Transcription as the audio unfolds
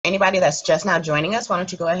Anybody that's just now joining us, why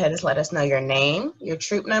don't you go ahead and let us know your name, your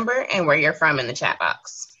troop number, and where you're from in the chat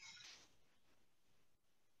box.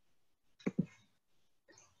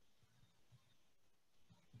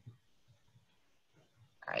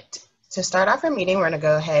 All right, to start off our meeting, we're gonna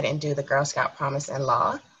go ahead and do the Girl Scout Promise and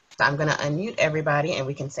Law. So I'm gonna unmute everybody and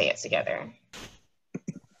we can say it together.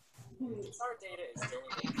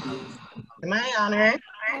 In my honor,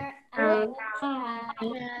 to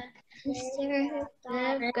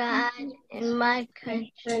serve God in my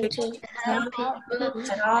country, to help people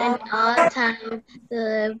in all times, to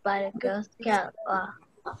live by the Girl Scout law.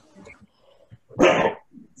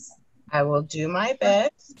 I will do my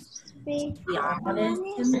best. Be honest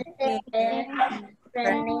and fair,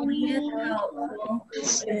 friendly and helpful,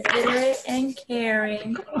 considerate and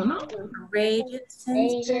caring, courageous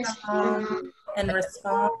and strong, and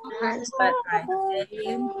responsible to what I say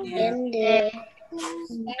and do.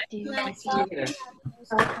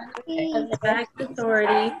 Respect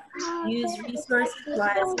authority, use resources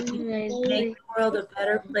wisely, make the world a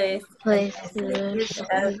better place to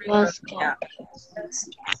every Girl Scout.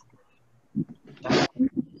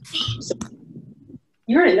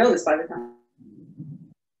 You already know this by the time.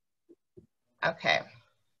 Okay.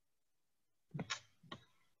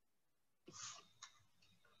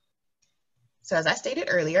 So as I stated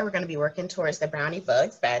earlier, we're going to be working towards the Brownie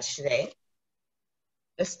Bugs badge today.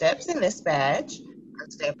 The steps in this badge are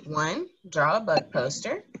step 1, draw a bug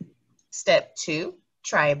poster. Step 2,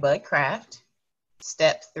 try a bug craft.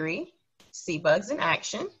 Step 3, see bugs in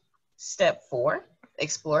action. Step 4,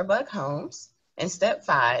 explore bug homes. And step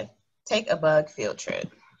 5, take a bug field trip.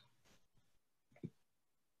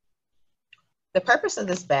 The purpose of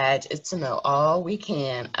this badge is to know all we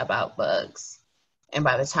can about bugs. And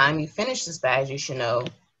by the time you finish this badge, you should know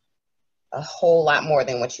a whole lot more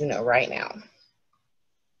than what you know right now.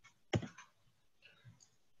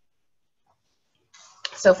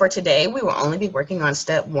 So for today, we will only be working on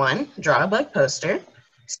step 1, draw a bug poster.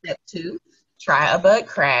 Step 2, try a bug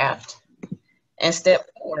craft. And step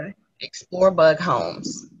 4, explore bug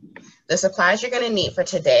homes. The supplies you're going to need for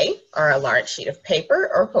today are a large sheet of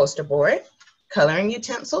paper or poster board, coloring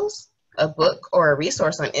utensils, a book or a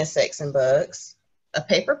resource on insects and bugs, a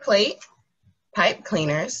paper plate, pipe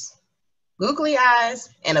cleaners, googly eyes,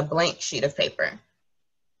 and a blank sheet of paper.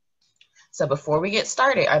 So before we get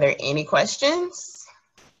started, are there any questions?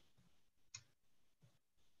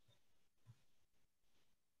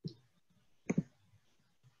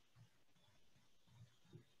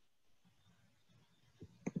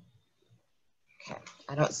 Okay,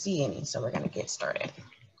 I don't see any, so we're going to get started.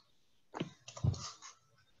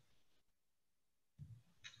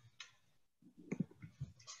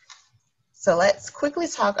 So let's quickly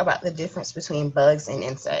talk about the difference between bugs and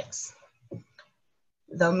insects.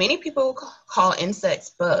 Though many people call insects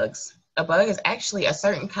bugs, a bug is actually a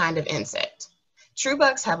certain kind of insect. True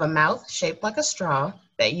bugs have a mouth shaped like a straw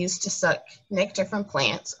that used to suck nectar from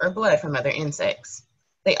plants or blood from other insects.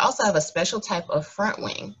 They also have a special type of front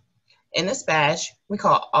wing. In this badge, we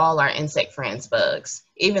call all our insect friends bugs,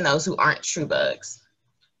 even those who aren't true bugs.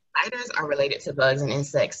 Spiders are related to bugs and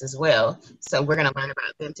insects as well, so we're going to learn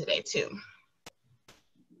about them today too.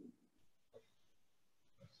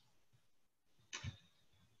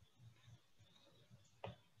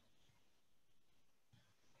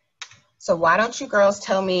 So why don't you girls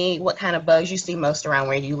tell me what kind of bugs you see most around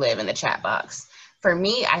where you live in the chat box? For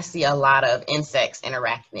me, I see a lot of insects and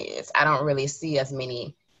arachnids. I don't really see as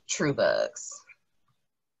many true bugs.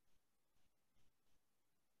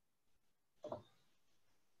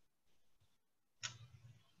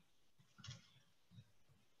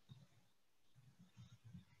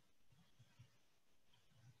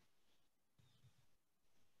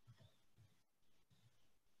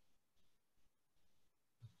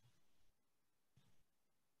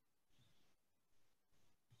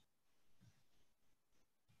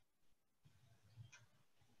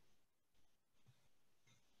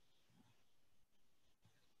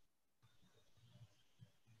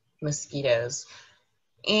 Mosquitoes.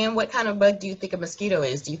 And what kind of bug do you think a mosquito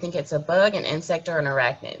is? Do you think it's a bug, an insect, or an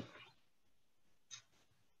arachnid?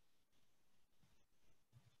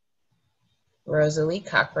 Rosalie,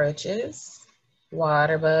 cockroaches.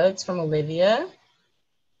 Water bugs from Olivia.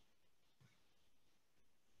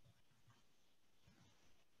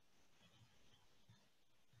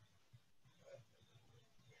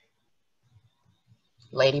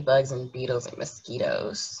 Ladybugs and beetles and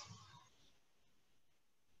mosquitoes.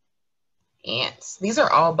 Ants. These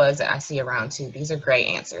are all bugs that I see around too. These are great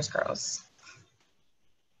answers, girls.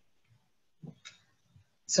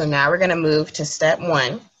 So now we're gonna move to step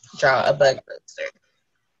 1, draw a bug poster.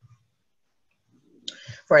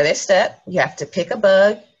 For this step, you have to pick a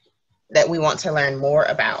bug that we want to learn more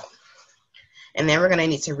about. And then we're going to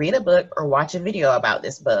need to read a book or watch a video about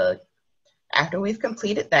this bug. After we've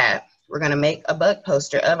completed that, we're going to make a bug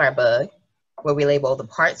poster of our bug where we label the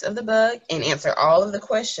parts of the bug and answer all of the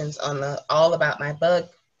questions on the All About My Bug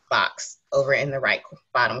box over in the right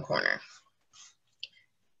bottom corner.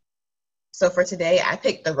 So for today, I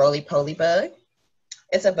picked the roly-poly bug.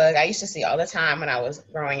 It's a bug I used to see all the time when I was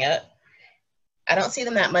growing up. I don't see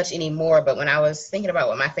them that much anymore, but when I was thinking about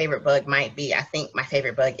what my favorite bug might be, I think my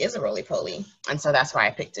favorite bug is a roly-poly, and so that's why I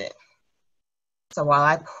picked it. So while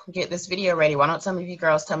I get this video ready, why don't some of you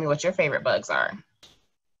girls tell me what your favorite bugs are?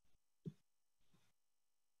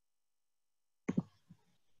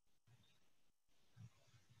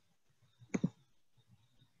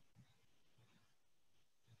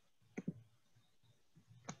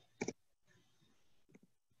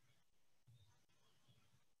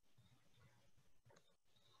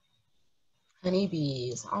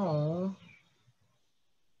 Honeybees, oh,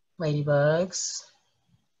 ladybugs.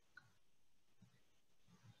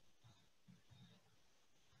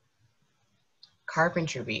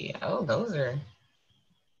 Carpenter bee, oh, those are,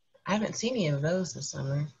 I haven't seen any of those this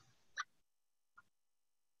summer.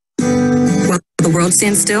 While the world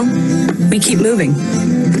stands still, we keep moving.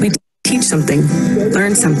 We teach something,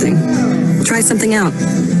 learn something, try something out,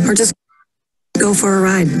 or just go for a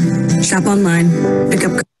ride. Shop online, pick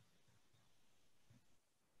up.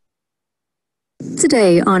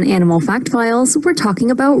 Today on Animal Fact Files, we're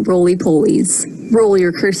talking about roly-polies. Roll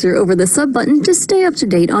your cursor over the sub button to stay up to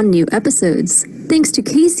date on new episodes. Thanks to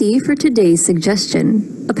Casey for today's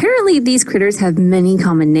suggestion. Apparently, these critters have many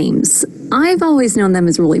common names. I've always known them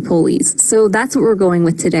as roly-polies, so that's what we're going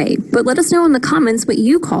with today. But let us know in the comments what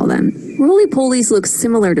you call them. Roly-polies look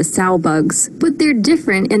similar to sow bugs, but they're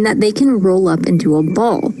different in that they can roll up into a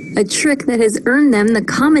ball, a trick that has earned them the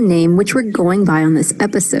common name which we're going by on this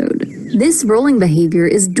episode. This rolling behavior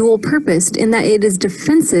is dual-purposed in that it is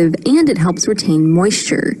defensive and it helps retain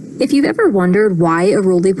moisture. If you've ever wondered why a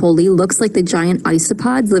roly-poly looks like the giant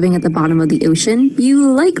isopods living at the bottom of the ocean,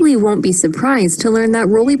 you likely won't be surprised to learn that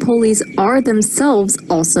roly-polies are themselves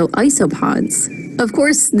also isopods. Of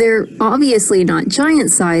course, they're obviously not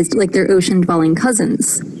giant-sized like their ocean-dwelling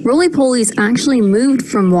cousins. Roly-polies actually moved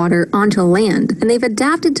from water onto land, and they've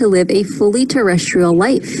adapted to live a fully terrestrial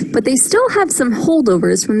life, but they still have some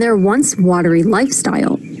holdovers from their once watery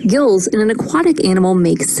lifestyle. Gills in an aquatic animal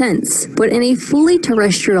make sense, but in a fully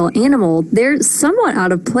terrestrial animal, they're somewhat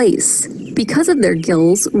out of place. Because of their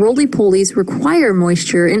gills, roly-polies require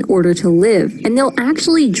moisture in order to live, and they'll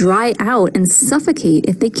actually dry out and suffocate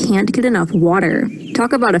if they can't get enough water.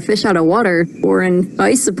 Talk about a fish out of water, or an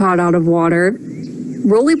isopod out of water.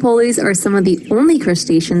 Roly-polies are some of the only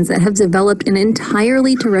crustaceans that have developed an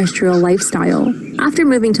entirely terrestrial lifestyle. After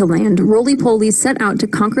moving to land, roly-polies set out to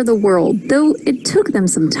conquer the world, though it took them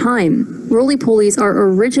some time. Roly-polies are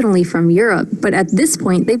originally from Europe, but at this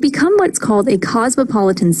point they've become what's called a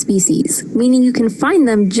cosmopolitan species, meaning you can find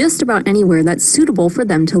them just about anywhere that's suitable for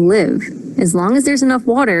them to live. As long as there's enough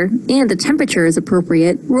water and the temperature is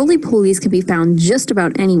appropriate, roly-polies can be found just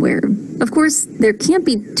about anywhere. Of course, there can't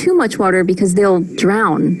be too much water because they'll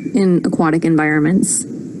drown in aquatic environments.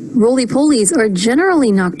 Roly-polies are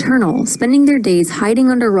generally nocturnal, spending their days hiding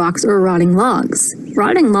under rocks or rotting logs.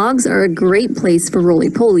 Rotting logs are a great place for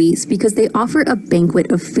roly-polies because they offer a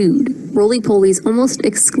banquet of food. Roly-polies almost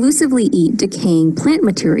exclusively eat decaying plant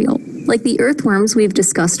material. Like the earthworms we've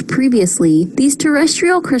discussed previously, these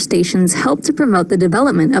terrestrial crustaceans help to promote the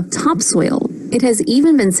development of topsoil. It has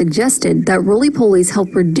even been suggested that roly-polies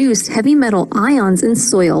help reduce heavy metal ions in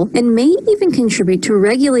soil and may even contribute to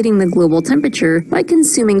regulating the global temperature by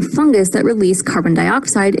consuming fungus that release carbon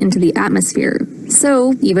dioxide into the atmosphere.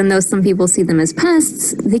 So, even though some people see them as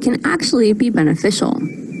pests, they can actually be beneficial.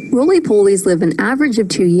 Roly-polies live an average of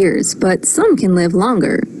 2 years, but some can live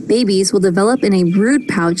longer. Babies will develop in a brood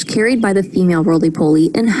pouch carried by the female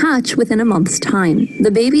roly-poly and hatch within a month's time.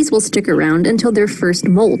 The babies will stick around until their first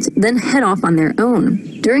molt, then head off on their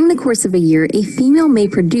own. During the course of a year, a female may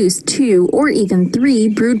produce 2 or even 3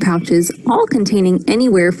 brood pouches, all containing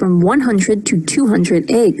anywhere from 100 to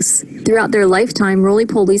 200 eggs. Throughout their lifetime,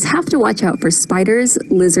 roly-polies have to watch out for spiders,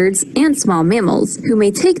 lizards, and small mammals, who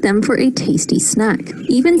may take them for a tasty snack.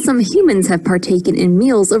 Even some humans have partaken in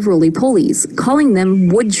meals of roly-polies, calling them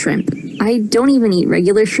wood shrimp. I don't even eat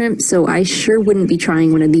regular shrimp, so I sure wouldn't be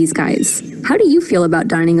trying one of these guys. How do you feel about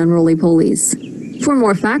dining on roly-polies? For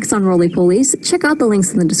more facts on roly-polies, check out the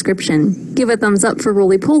links in the description. Give a thumbs up for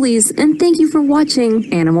roly-polies, and thank you for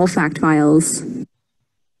watching Animal Fact Files.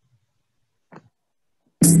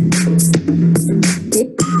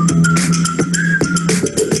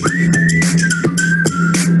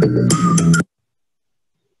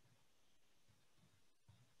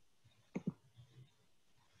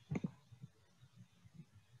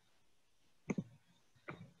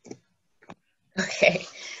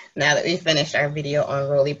 Now that we've finished our video on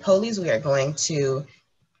roly-polies, we are going to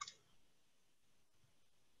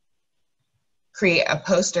create a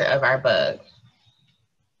poster of our bug.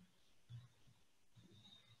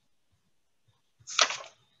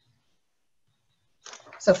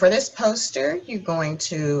 So for this poster, you're going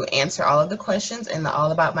to answer all of the questions in the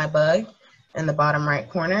All About My Bug in the bottom right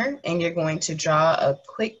corner, and you're going to draw a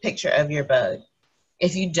quick picture of your bug.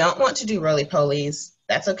 If you don't want to do roly-polies,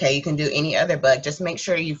 that's okay. You can do any other bug. Just make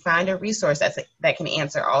sure you find a resource that can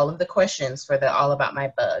answer all of the questions for the All About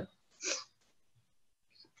My Bug.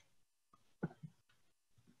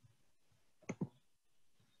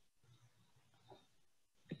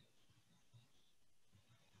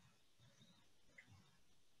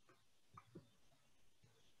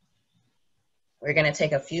 We're going to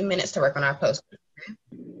take a few minutes to work on our poster.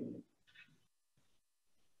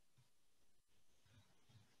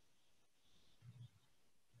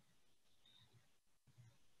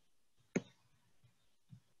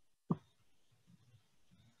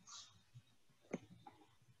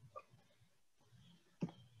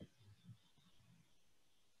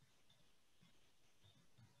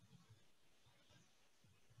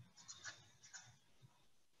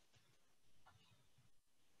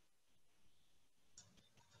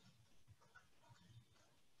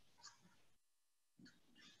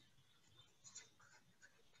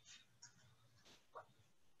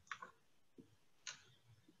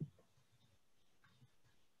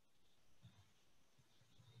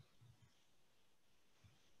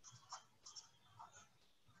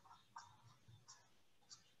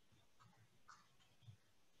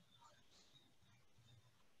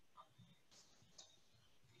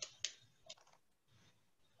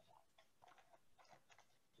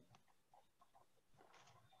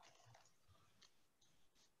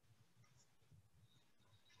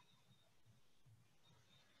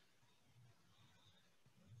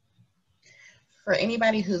 For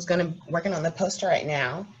anybody who's working on the poster right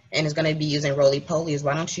now and is going to be using roly-polies,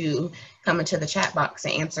 why don't you come into the chat box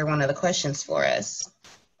and answer one of the questions for us?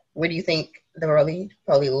 Where do you think the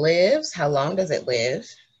roly-poly lives? How long does it live?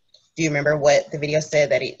 Do you remember what the video said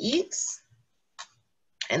that it eats?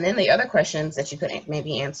 And then the other questions that you could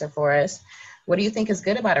maybe answer for us. What do you think is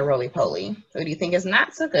good about a roly-poly? What do you think is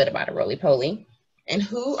not so good about a roly-poly? And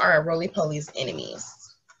who are a roly-poly's enemies?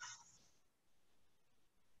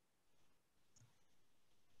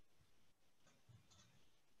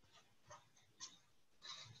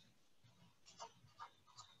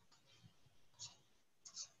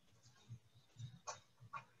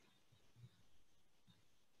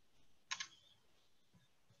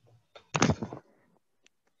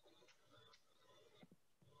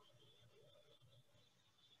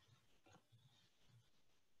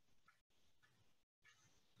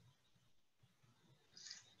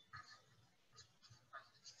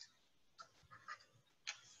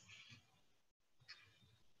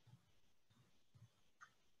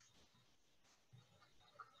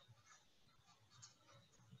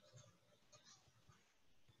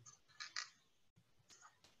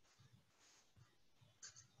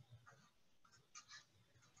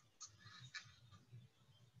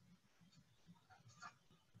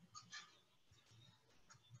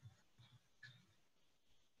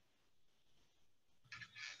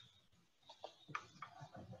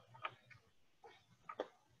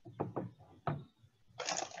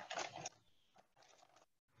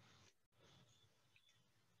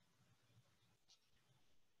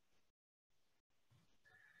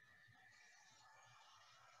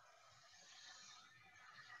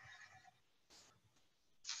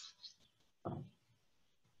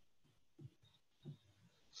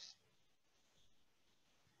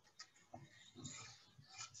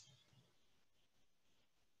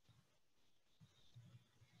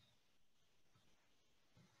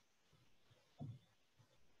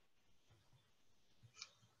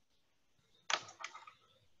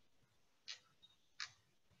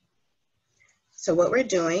 So what we're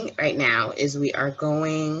doing right now is we are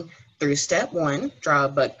going through step 1, draw a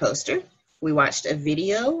bug poster. We watched a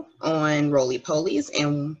video on roly-polies,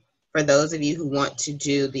 and for those of you who want to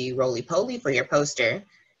do the roly-poly for your poster,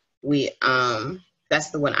 that's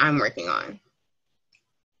the one I'm working on.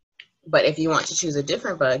 But if you want to choose a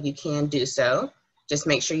different bug, you can do so. Just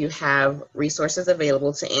make sure you have resources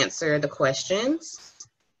available to answer the questions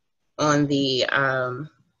on the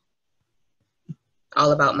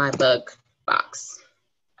All About My Bug box.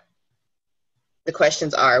 The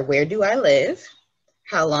questions are, where do I live?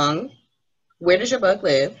 How long? Where does your bug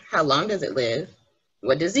live? How long does it live?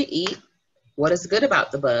 What does it eat? What is good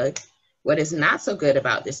about the bug? What is not so good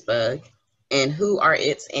about this bug? And who are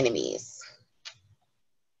its enemies?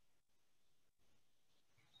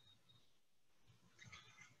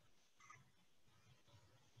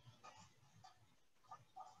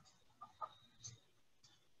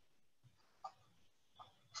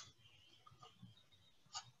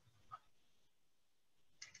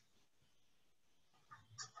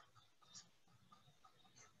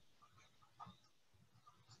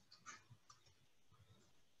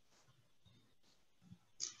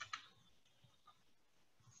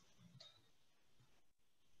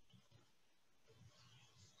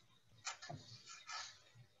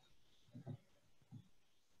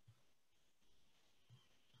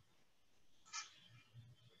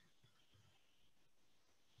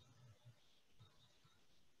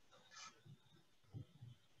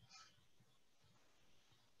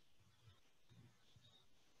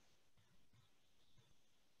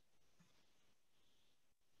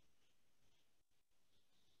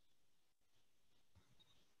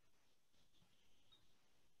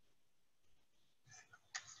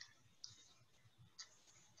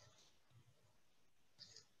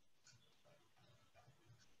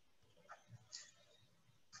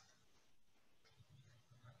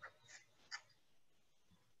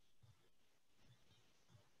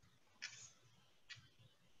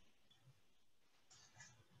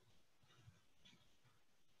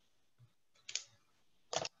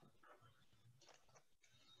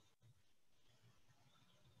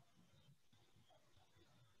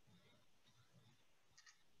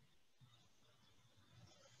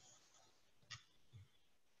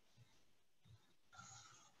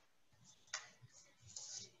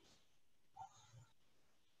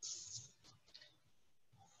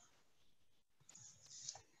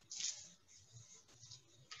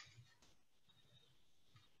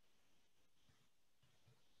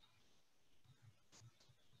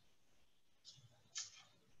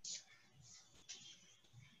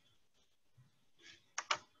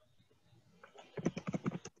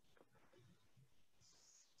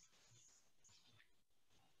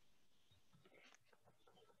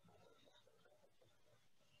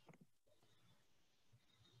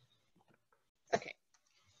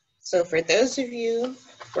 So for those of you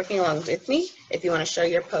working along with me, if you want to show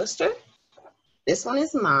your poster, this one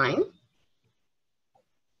is mine.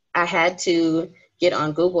 I had to get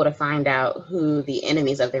on Google to find out who the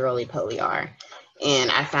enemies of the roly-poly are.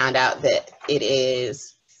 And I found out that it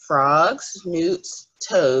is frogs, newts,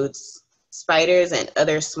 toads, spiders, and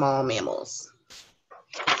other small mammals.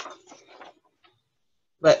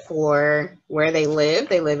 But for where they live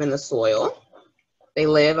in the soil. They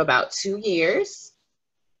live about 2 years.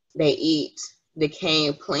 They eat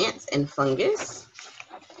decaying plants and fungus.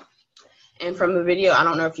 And from the video, I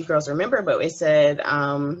don't know if you girls remember, but it said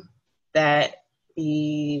that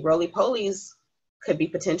the roly-polies could be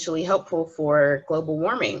potentially helpful for global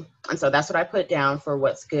warming. And so that's what I put down for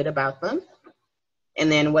what's good about them.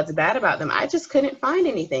 And then what's bad about them, I just couldn't find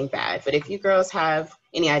anything bad. But if you girls have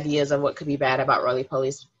any ideas of what could be bad about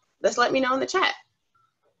roly-polies, just let me know in the chat.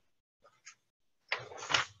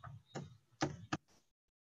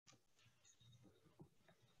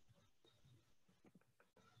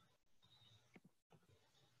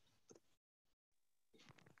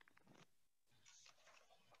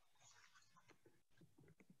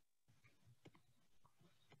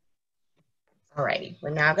 Alrighty,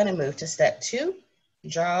 we're now going to move to step 2,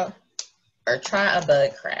 draw or try a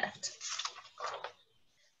bug craft.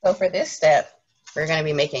 So for this step, we're going to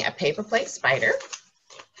be making a paper plate spider.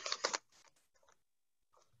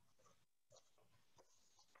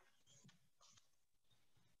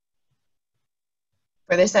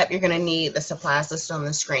 For this step, you're going to need the supplies listed on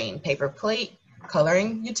the screen: paper plate,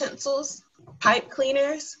 coloring utensils, pipe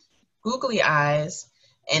cleaners, googly eyes,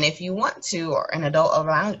 and if you want to, or an adult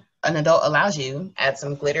allows you, add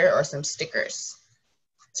some glitter or some stickers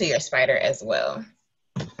to your spider as well.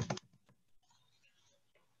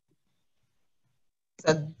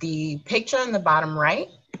 So the picture on the bottom right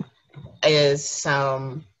is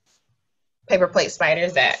some paper plate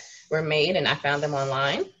spiders that were made, and I found them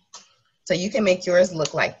online. So you can make yours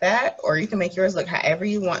look like that, or you can make yours look however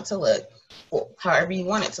you want to look, however you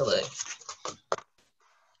want it to look.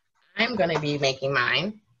 I'm going to be making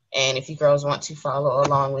mine, and if you girls want to follow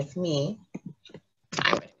along with me,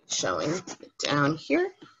 I'm going to be showing it down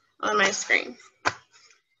here on my screen.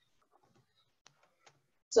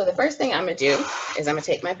 So the first thing I'm going to do is I'm going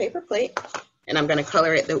to take my paper plate, and I'm going to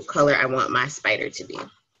color it the color I want my spider to be.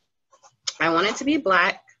 I want it to be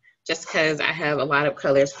black, just because I have a lot of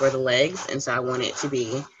colors for the legs, and so I want it to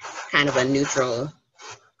be kind of a neutral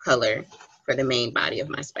color for the main body of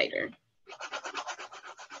my spider.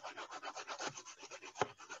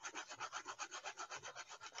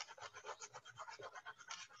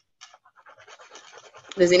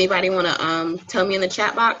 Does anybody want to tell me in the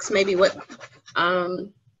chat box maybe what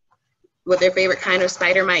their favorite kind of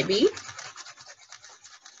spider might be?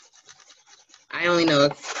 I only know a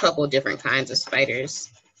couple different kinds of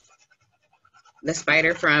spiders. The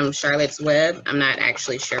spider from Charlotte's Web, I'm not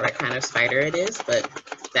actually sure what kind of spider it is, but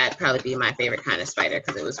that'd probably be my favorite kind of spider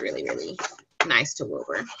because it was really, really nice to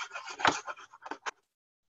over.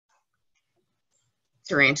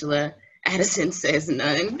 Tarantula, Addison says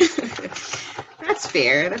none. That's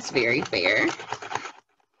fair, that's very fair.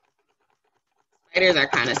 Spiders are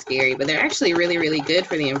kind of scary, but they're actually really, really good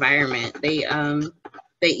for the environment. They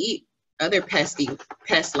eat other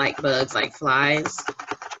pest-like bugs like flies,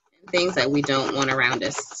 things that we don't want around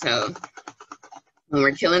us. So when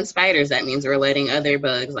we're killing spiders, that means we're letting other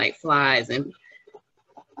bugs like flies and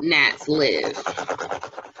gnats live.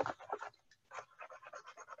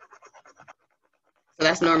 So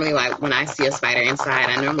that's normally why when I see a spider inside,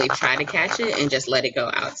 I normally try to catch it and just let it go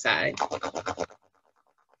outside.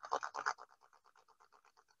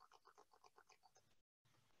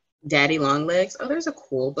 Daddy long legs. Oh, there's a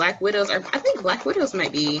cool. Black widows are, I think black widows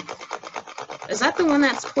might be, is that the one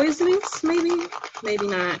that's poisonous, maybe? Maybe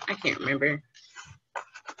not, I can't remember.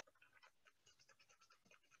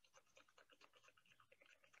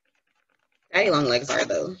 Daddy long legs are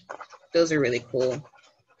though. Those are really cool.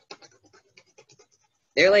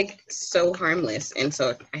 They're like so harmless, and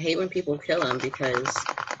so I hate when people kill them because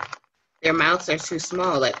their mouths are too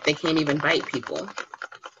small that they can't even bite people.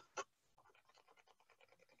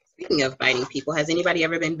 Speaking of biting people, has anybody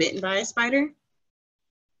ever been bitten by a spider?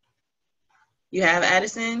 You have,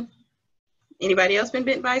 Addison? Anybody else been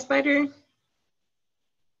bitten by a spider?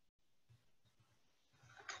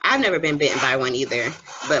 I've never been bitten by one either,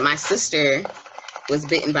 but my sister was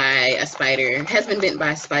bitten by a spider, has been bitten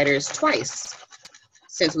by spiders twice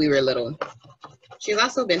since we were little. She's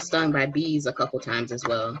also been stung by bees a couple times as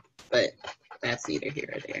well, but that's neither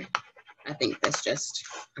here or there. I think that's just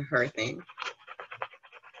a her thing.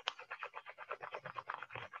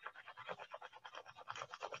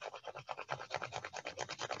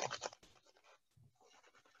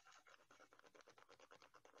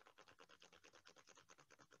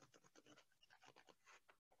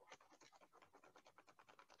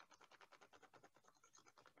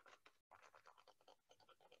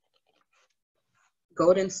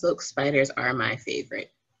 Golden silk spiders are my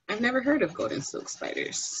favorite. I've never heard of golden silk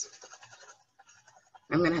spiders.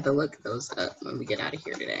 I'm gonna have to look those up when we get out of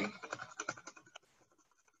here today.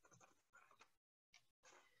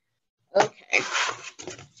 Okay,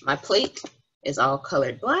 my plate is all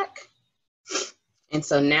colored black. And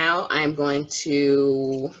so now I'm going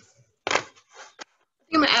to, I'm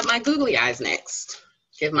gonna add my googly eyes next.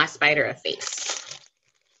 Give my spider a face.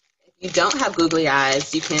 If you don't have googly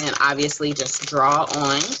eyes, you can obviously just draw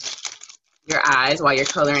on your eyes while you're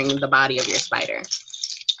coloring the body of your spider.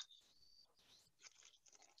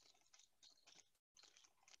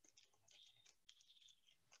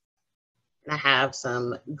 And I have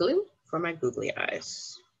some glue for my googly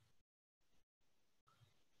eyes.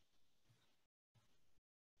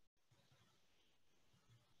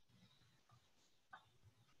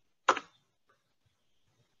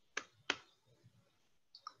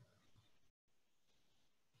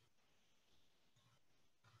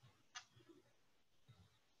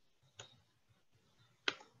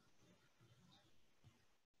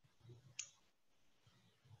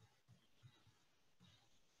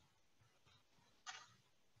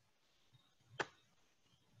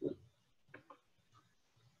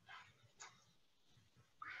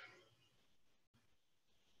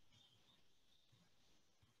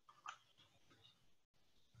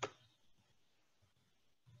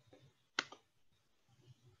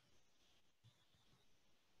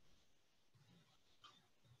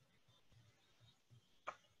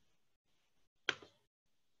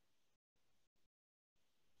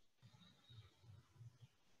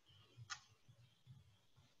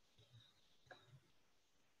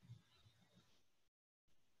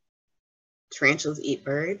 Tarantulas eat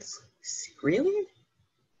birds? Really?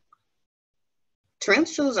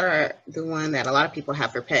 Tarantulas are the one that a lot of people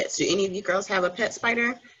have for pets. Do any of you girls have a pet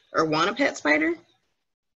spider or want a pet spider?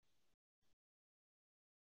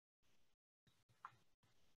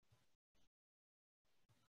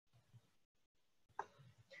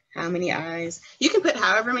 How many eyes? You can put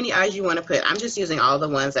however many eyes you want to put. I'm just using all the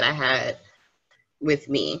ones that I had with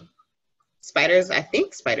me. Spiders, I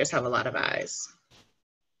think spiders have a lot of eyes.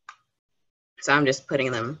 So I'm just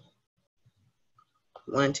putting them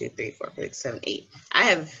 1, 2, 3, 4, 5, 6, 7, 8. I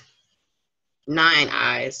have 9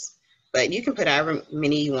 eyes, but you can put however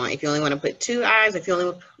many you want. If you only want to put 2 eyes, if you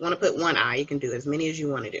only want to put 1 eye, you can do as many as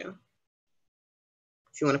you want to do.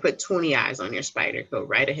 If you want to put 20 eyes on your spider, go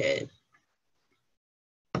right ahead.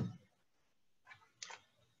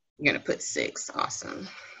 You're going to put 6. Awesome.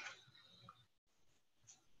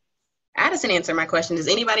 Addison answered my question. Does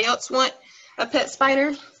anybody else want a pet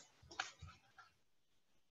spider?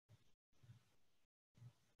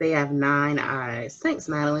 They have 9 eyes. Thanks,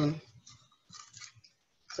 Madeline.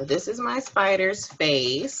 So this is my spider's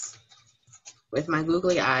face. With my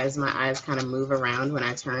googly eyes, my eyes kind of move around when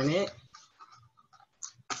I turn it.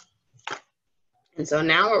 And so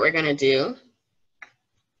now what we're going to do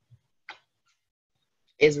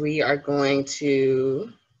is we are going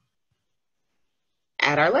to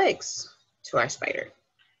add our legs to our spider.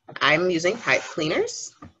 I'm using pipe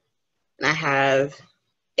cleaners, and I have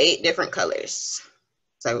 8 different colors.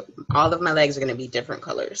 So all of my legs are going to be different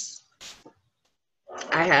colors.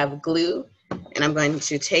 I have glue, and I'm going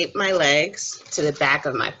to tape my legs to the back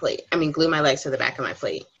of my plate. Glue my legs to the back of my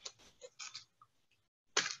plate.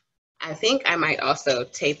 I think I might also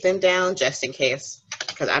tape them down just in case,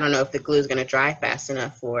 because I don't know if the glue is going to dry fast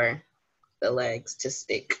enough for the legs to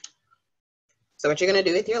stick. So what you're going to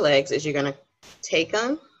do with your legs is you're going to take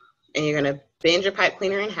them and you're going to bend your pipe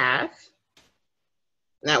cleaner in half.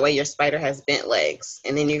 That way your spider has bent legs.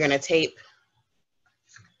 And then you're going to tape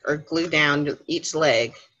or glue down each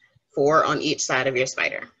leg, 4 on each side of your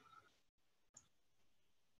spider.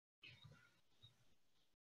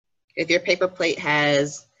 If your paper plate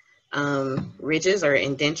has ridges or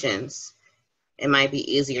indentions, it might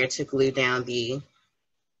be easier to glue down the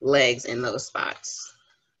legs in those spots.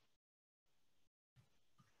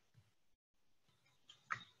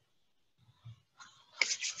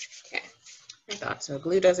 Okay, I thought so.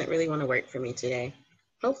 Glue doesn't really want to work for me today.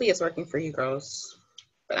 Hopefully it's working for you girls,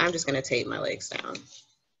 but I'm just going to tape my legs down.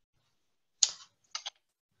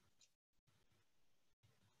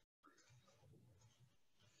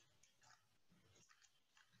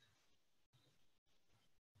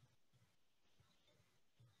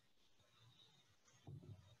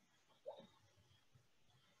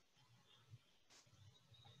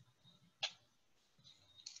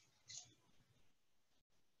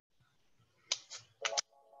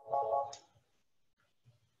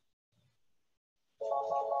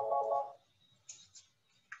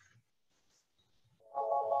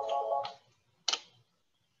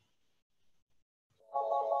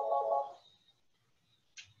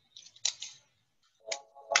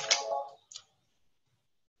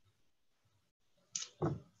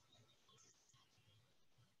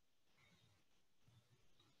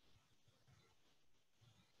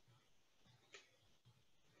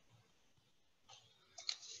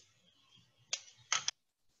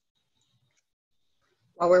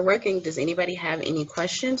 While we're working, does anybody have any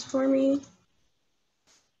questions for me?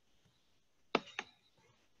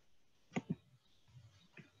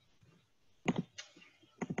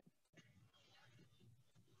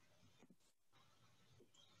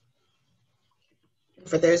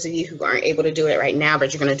 For those of you who aren't able to do it right now,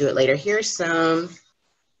 but you're going to do it later, here's some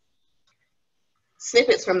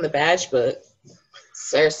snippets from the badge book.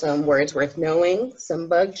 There's some words worth knowing, some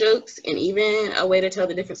bug jokes, and even a way to tell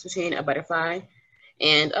the difference between a butterfly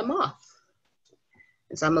and a moth.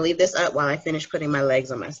 And so I'm going to leave this up while I finish putting my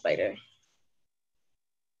legs on my spider.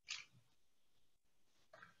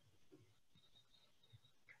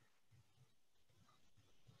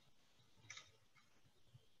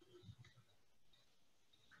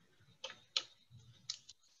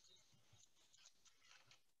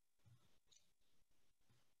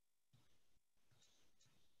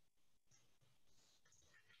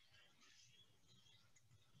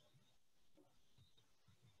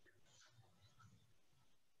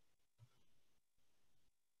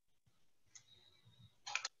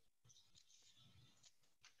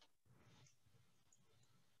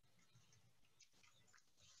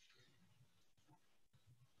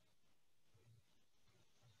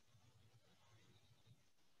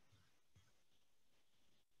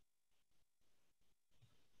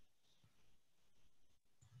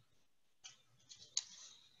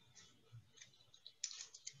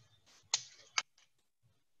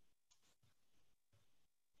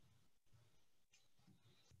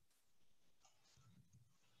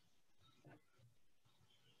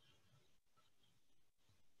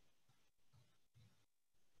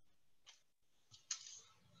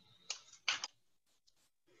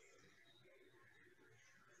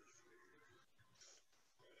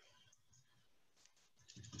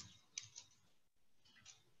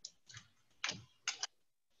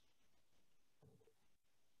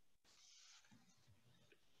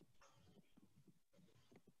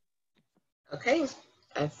 Okay,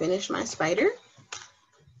 I finished my spider.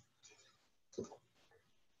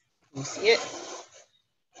 You see it?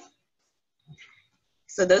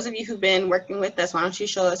 So those of you who've been working with us, why don't you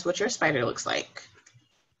show us what your spider looks like?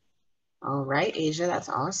 All right, Asia, that's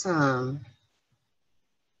awesome.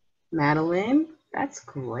 Madeline, that's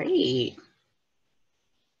great.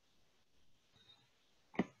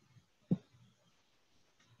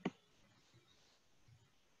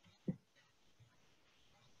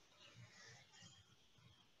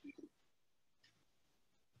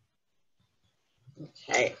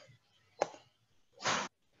 Okay.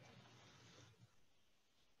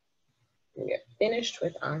 We get finished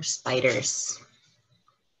with our spiders.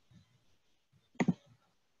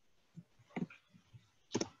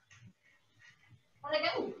 Where'd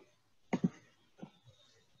I go?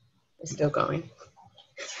 It's still going.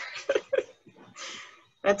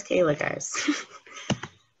 That's Kayla, guys.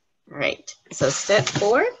 All right, so step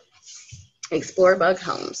 4, explore bug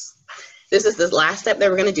homes. This is the last step that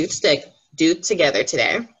we're gonna do together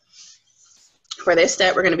today. For this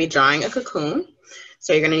step, we're gonna be drawing a cocoon.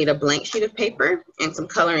 So you're gonna need a blank sheet of paper and some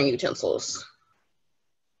coloring utensils.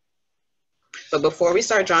 But before we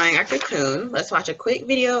start drawing our cocoon, let's watch a quick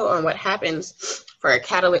video on what happens for a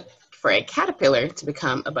caterpillar to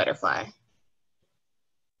become a butterfly.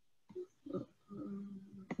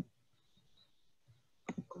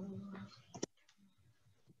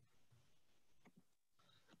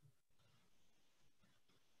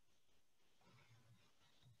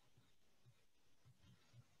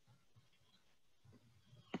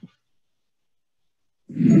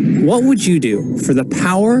 What would you do for the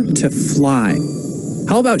power to fly?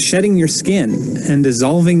 How about shedding your skin and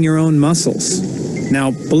dissolving your own muscles?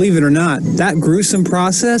 Now, believe it or not, that gruesome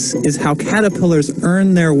process is how caterpillars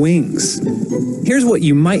earn their wings. Here's what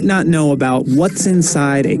you might not know about what's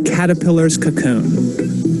inside a caterpillar's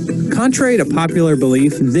cocoon. Contrary to popular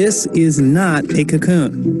belief, this is not a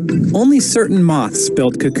cocoon. Only certain moths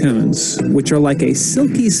build cocoons, which are like a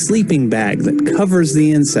silky sleeping bag that covers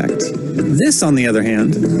the insect. This, on the other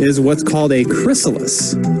hand, is what's called a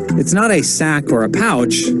chrysalis. It's not a sac or a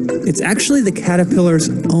pouch, it's actually the caterpillar's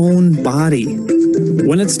own body.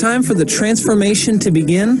 When it's time for the transformation to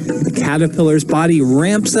begin, the caterpillar's body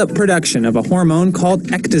ramps up production of a hormone called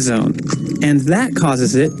ecdysone, and that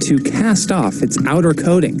causes it to cast off its outer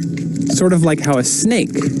coating, sort of like how a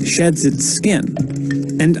snake sheds its skin.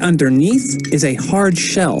 And underneath is a hard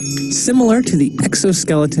shell, similar to the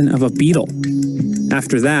exoskeleton of a beetle.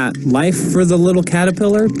 After that, life for the little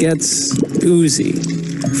caterpillar gets oozy.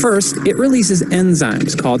 First, it releases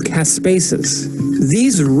enzymes called caspases.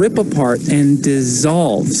 These rip apart and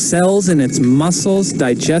dissolve cells in its muscles,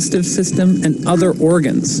 digestive system, and other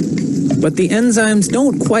organs. But the enzymes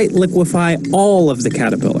don't quite liquefy all of the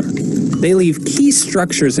caterpillar. They leave key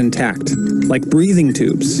structures intact, like breathing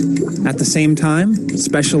tubes. At the same time,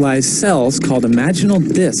 specialized cells called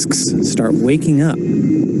imaginal discs start waking up.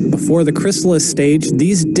 Before the chrysalis stage,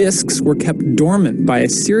 these discs were kept dormant by a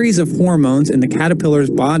series of hormones in the caterpillar's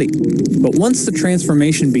body. But once the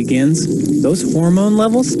transformation begins, those hormone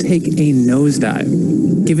levels take a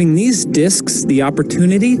nosedive, giving these discs the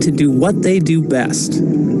opportunity to do what they do best: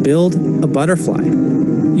 build a butterfly.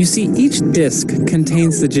 You see, each disc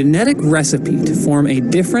contains the genetic recipe to form a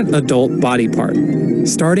different adult body part,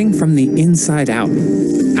 starting from the inside out.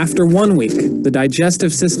 After 1 week, the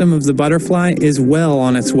digestive system of the butterfly is well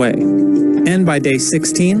on its way. And by day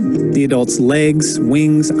 16, the adult's legs,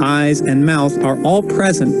 wings, eyes, and mouth are all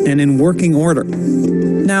present and in working order.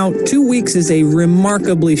 Now, 2 weeks is a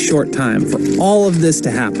remarkably short time for all of this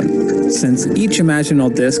to happen, since each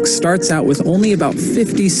imaginal disc starts out with only about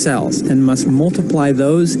 50 cells and must multiply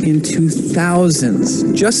those into thousands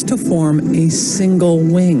just to form a single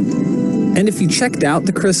wing. And if you checked out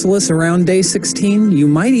the chrysalis around day 16, you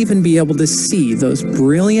might even be able to see those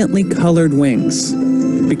brilliantly colored wings.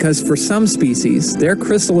 Because for some species, their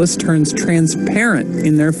chrysalis turns transparent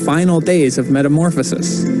in their final days of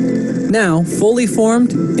metamorphosis. Now, fully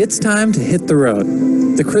formed, it's time to hit the road.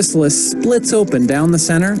 The chrysalis splits open down the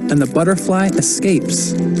center and the butterfly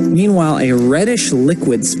escapes. Meanwhile, a reddish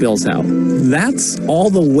liquid spills out. That's all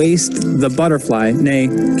the waste the butterfly, nay,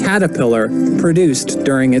 caterpillar, produced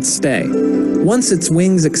during its stay. Once its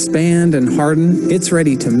wings expand and harden, it's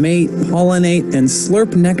ready to mate, pollinate, and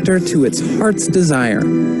slurp nectar to its heart's desire.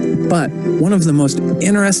 But one of the most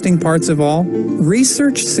interesting parts of all,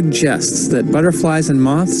 research suggests that butterflies and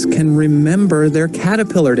moths can remember their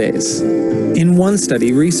caterpillar days. In one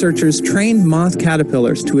study, researchers trained moth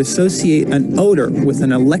caterpillars to associate an odor with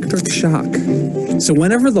an electric shock. So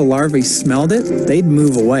whenever the larvae smelled it, they'd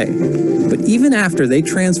move away. But even after they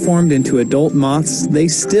transformed into adult moths, they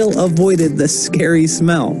still avoided the scary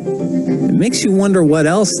smell. It makes you wonder what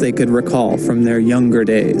else they could recall from their younger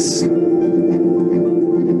days.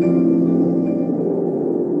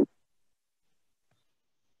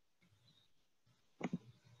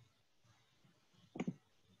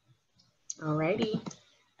 Alrighty.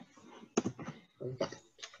 We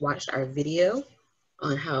watched our video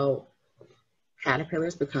on how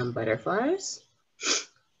caterpillars become butterflies.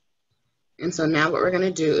 And so now what we're going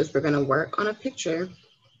to do is we're going to work on a picture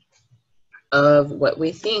of what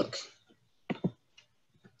we think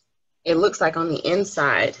it looks like on the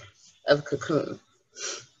inside of a cocoon.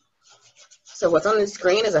 So what's on the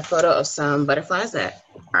screen is a photo of some butterflies that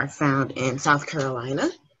are found in South Carolina.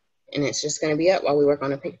 And it's just going to be up while we work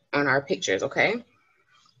on our pictures, okay?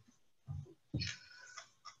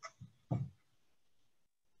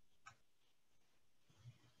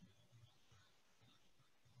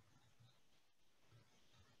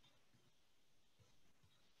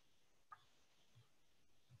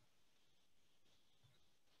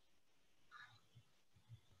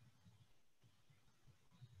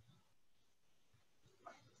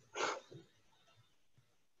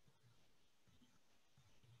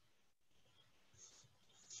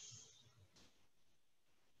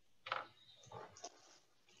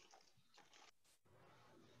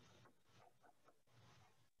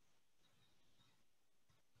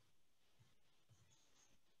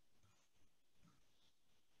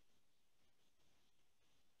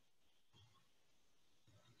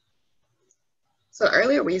 So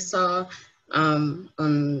earlier we saw from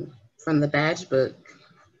the badge book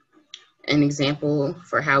an example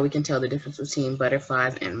for how we can tell the difference between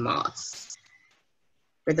butterflies and moths.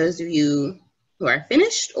 For those of you who are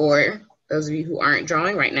finished or those of you who aren't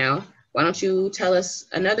drawing right now, why don't you tell us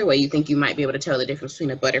another way you think you might be able to tell the difference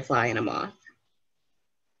between a butterfly and a moth?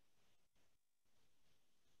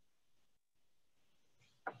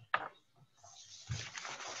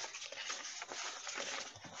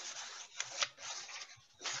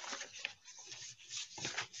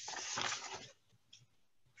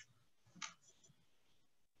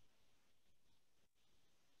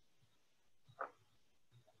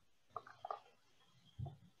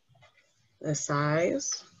 The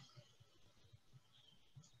size,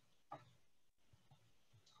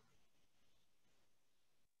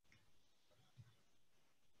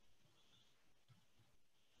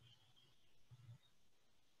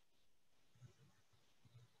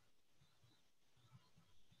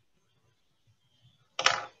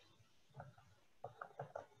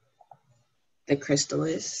 the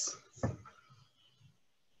chrysalis,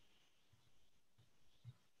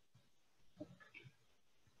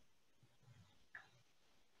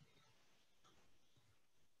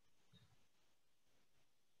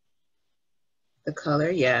 The color,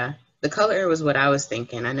 yeah. The color was what I was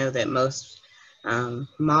thinking. I know that most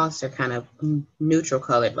moths are kind of neutral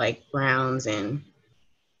colored, like browns and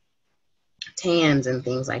tans and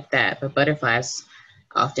things like that. But butterflies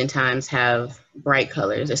oftentimes have bright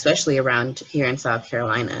colors, especially around here in South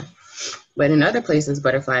Carolina. But in other places,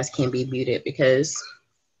 butterflies can be muted because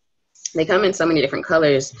they come in so many different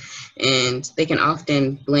colors, and they can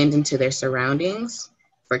often blend into their surroundings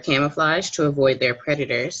for camouflage to avoid their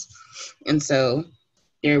predators. And so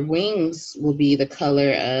their wings will be the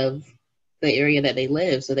color of the area that they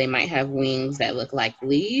live. So they might have wings that look like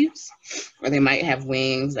leaves, or they might have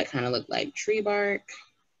wings that kind of look like tree bark.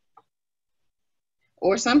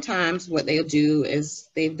 Or sometimes what they'll do is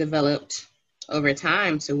they've developed over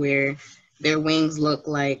time to where their wings look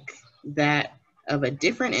like that of a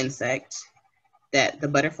different insect that the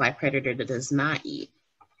butterfly predator does not eat.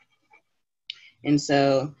 And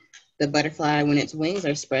so the butterfly, when its wings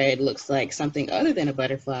are spread, looks like something other than a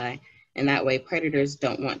butterfly, and that way predators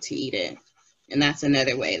don't want to eat it. And that's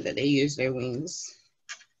another way that they use their wings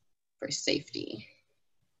for safety.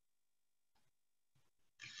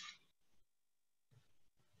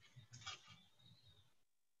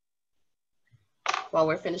 While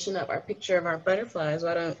we're finishing up our picture of our butterflies,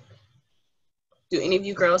 do any of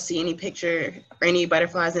you girls see any picture or any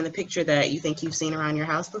butterflies in the picture that you think you've seen around your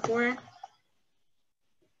house before?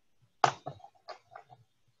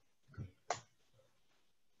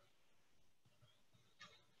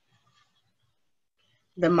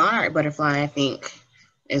 The monarch butterfly, I think,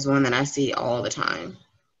 is one that I see all the time.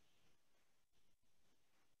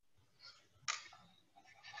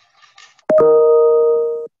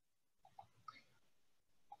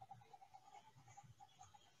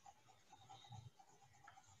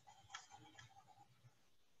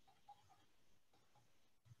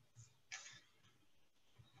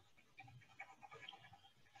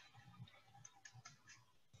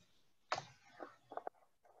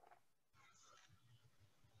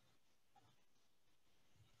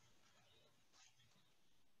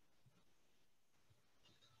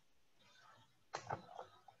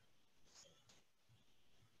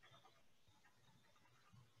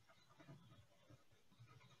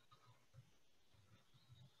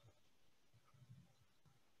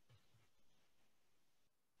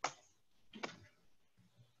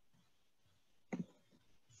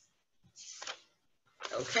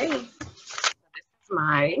 Okay, this is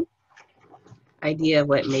my idea of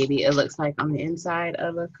what maybe it looks like on the inside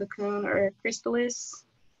of a cocoon or a chrysalis.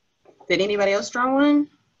 Did anybody else draw one?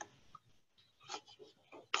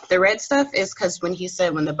 The red stuff is because when he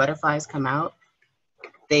said when the butterflies come out,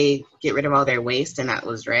 they get rid of all their waste, and that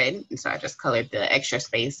was red. And so I just colored the extra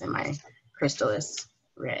space in my chrysalis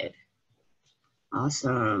red.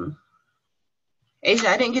 Awesome. Asia,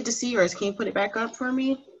 I didn't get to see yours. Can you put it back up for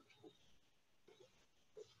me?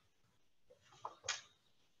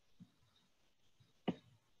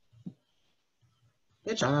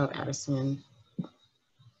 Good job, Addison.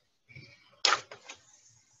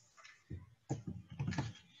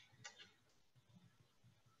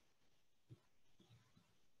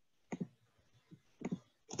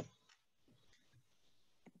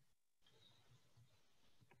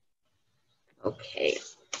 Okay.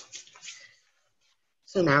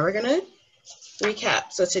 So now we're gonna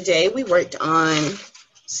recap. So today we worked on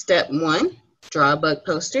step 1, draw a bug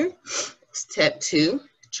poster. Step 2,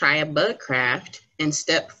 try a bug craft. And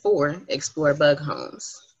step 4, explore bug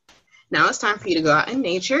homes. Now it's time for you to go out in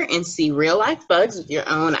nature and see real life bugs with your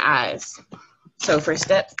own eyes. So for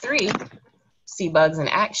step 3, see bugs in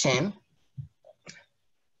action,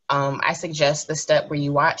 I suggest the step where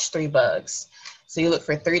you watch 3 bugs. So you look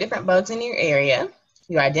for 3 different bugs in your area,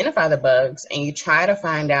 you identify the bugs, and you try to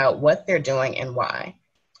find out what they're doing and why.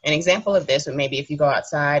 An example of this would maybe if you go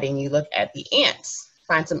outside and you look at the ants,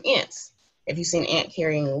 find some ants. If you see an ant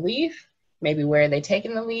carrying a leaf, maybe where are they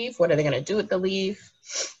taking the leaf? What are they gonna do with the leaf?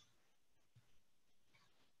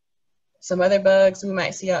 Some other bugs we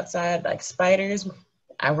might see outside, like spiders.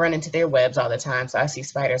 I run into their webs all the time, so I see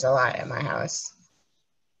spiders a lot at my house.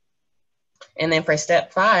 And then for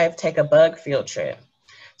step 5, take a bug field trip.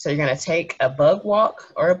 So you're gonna take a bug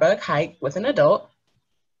walk or a bug hike with an adult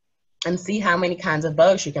and see how many kinds of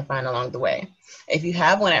bugs you can find along the way. If you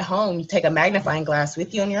have one at home, you take a magnifying glass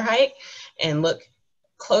with you on your hike and look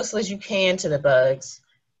close as you can to the bugs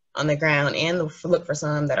on the ground and look for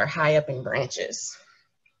some that are high up in branches.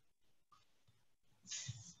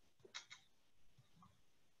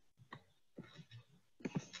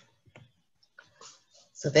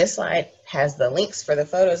 So this slide has the links for the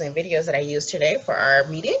photos and videos that I used today for our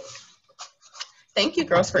meeting. Thank you,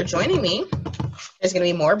 girls, for joining me. There's going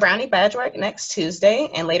to be more Brownie badge work next Tuesday,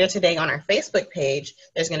 and later today on our Facebook page,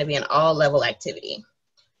 there's going to be an all-level activity.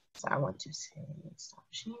 So I want to say stop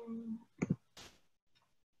sharing.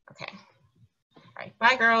 Okay. All right.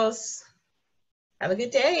 Bye, girls. Have a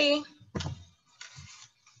good day.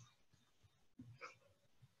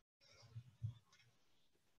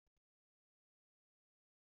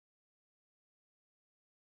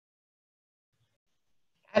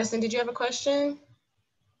 Addison, did you have a question?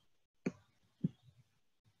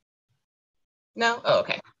 No? Oh,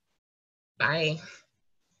 okay. Bye.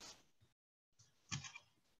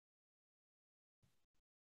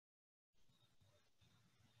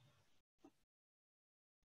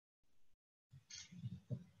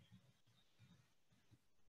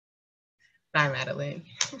 Bye, Madeline.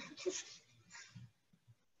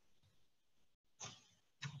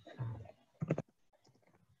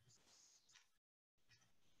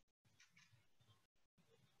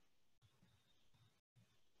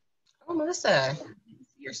 Oh, Melissa,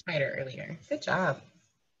 your spider earlier. Good job.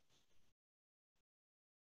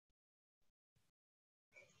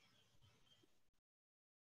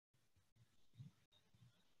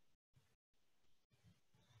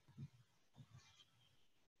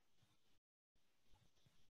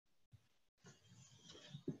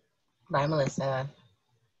 Bye, Melissa.